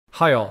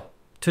Hi all.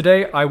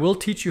 Today I will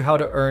teach you how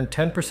to earn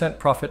 10%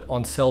 profit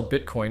on sell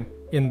Bitcoin.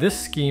 In this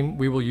scheme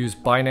we will use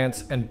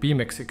Binance and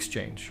BMX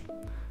exchange.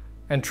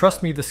 And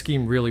trust me, the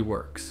scheme really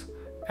works.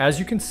 As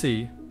you can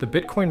see, the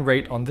Bitcoin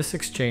rate on this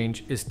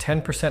exchange is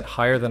 10%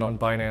 higher than on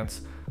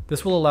Binance.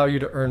 This will allow you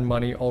to earn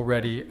money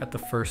already at the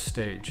first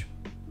stage.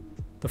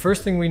 The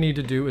first thing we need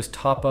to do is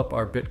top up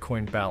our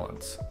Bitcoin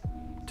balance.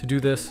 To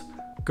do this,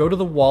 go to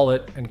the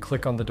wallet and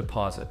click on the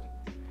deposit.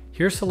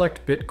 Here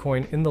select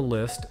Bitcoin in the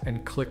list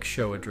and click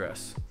Show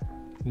Address.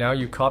 Now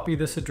you copy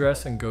this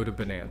address and go to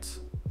Binance.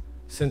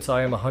 Since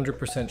I am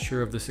 100%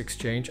 sure of this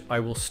exchange, I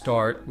will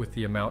start with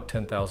the amount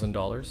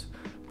 $10,000,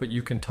 but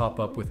you can top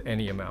up with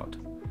any amount.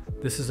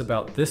 This is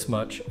about this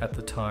much at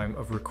the time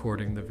of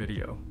recording the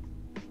video.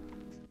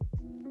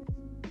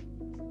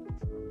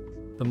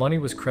 The money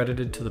was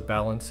credited to the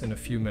balance in a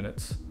few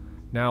minutes.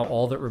 Now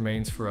all that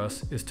remains for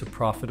us is to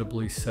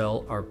profitably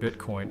sell our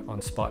Bitcoin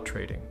on spot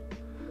trading.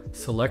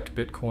 Select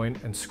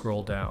Bitcoin and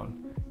scroll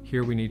down.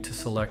 Here we need to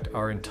select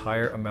our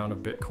entire amount of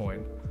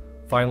Bitcoin.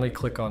 Finally,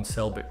 click on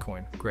Sell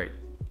Bitcoin. Great.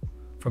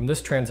 From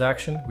this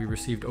transaction, we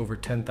received over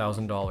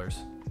 $10,000.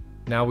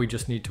 Now we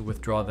just need to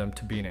withdraw them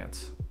to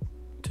Binance.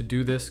 To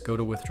do this, go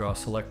to Withdraw,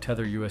 select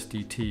Tether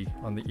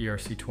USDT on the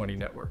ERC20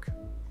 network.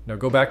 Now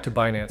go back to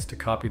Binance to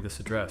copy this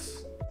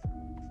address.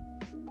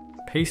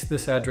 Paste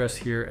this address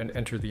here and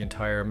enter the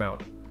entire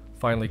amount.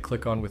 Finally,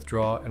 click on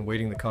Withdraw and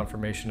waiting the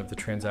confirmation of the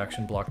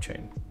transaction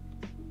blockchain.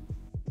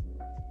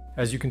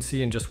 As you can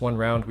see, in just one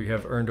round, we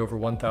have earned over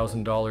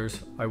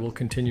 $1,000. I will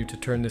continue to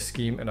turn this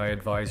scheme and I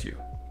advise you.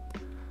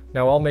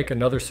 Now I'll make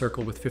another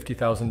circle with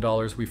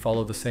 $50,000. We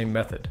follow the same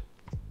method.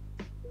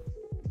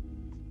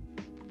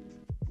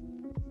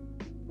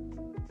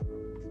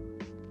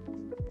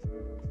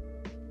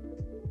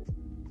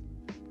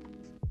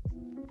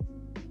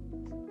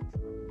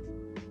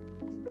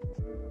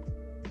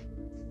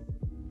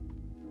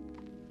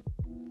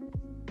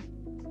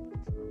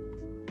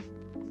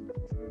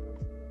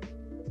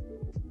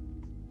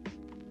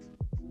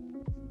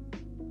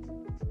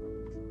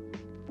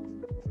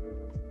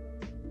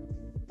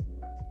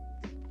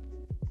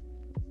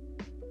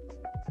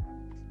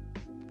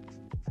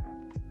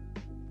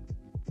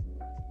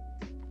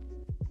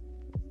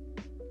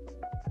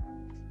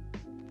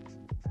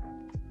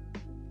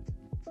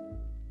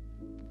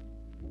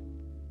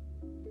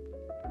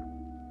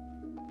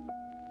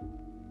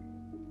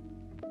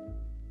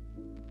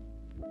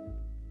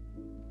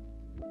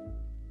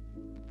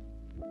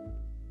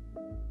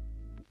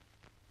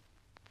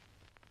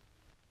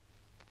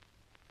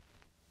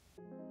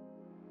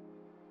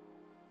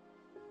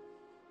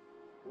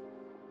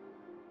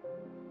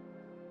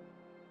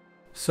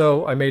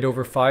 So I made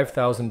over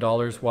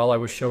 $5,000 while I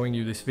was showing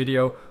you this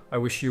video. I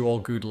wish you all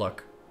good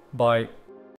luck. Bye.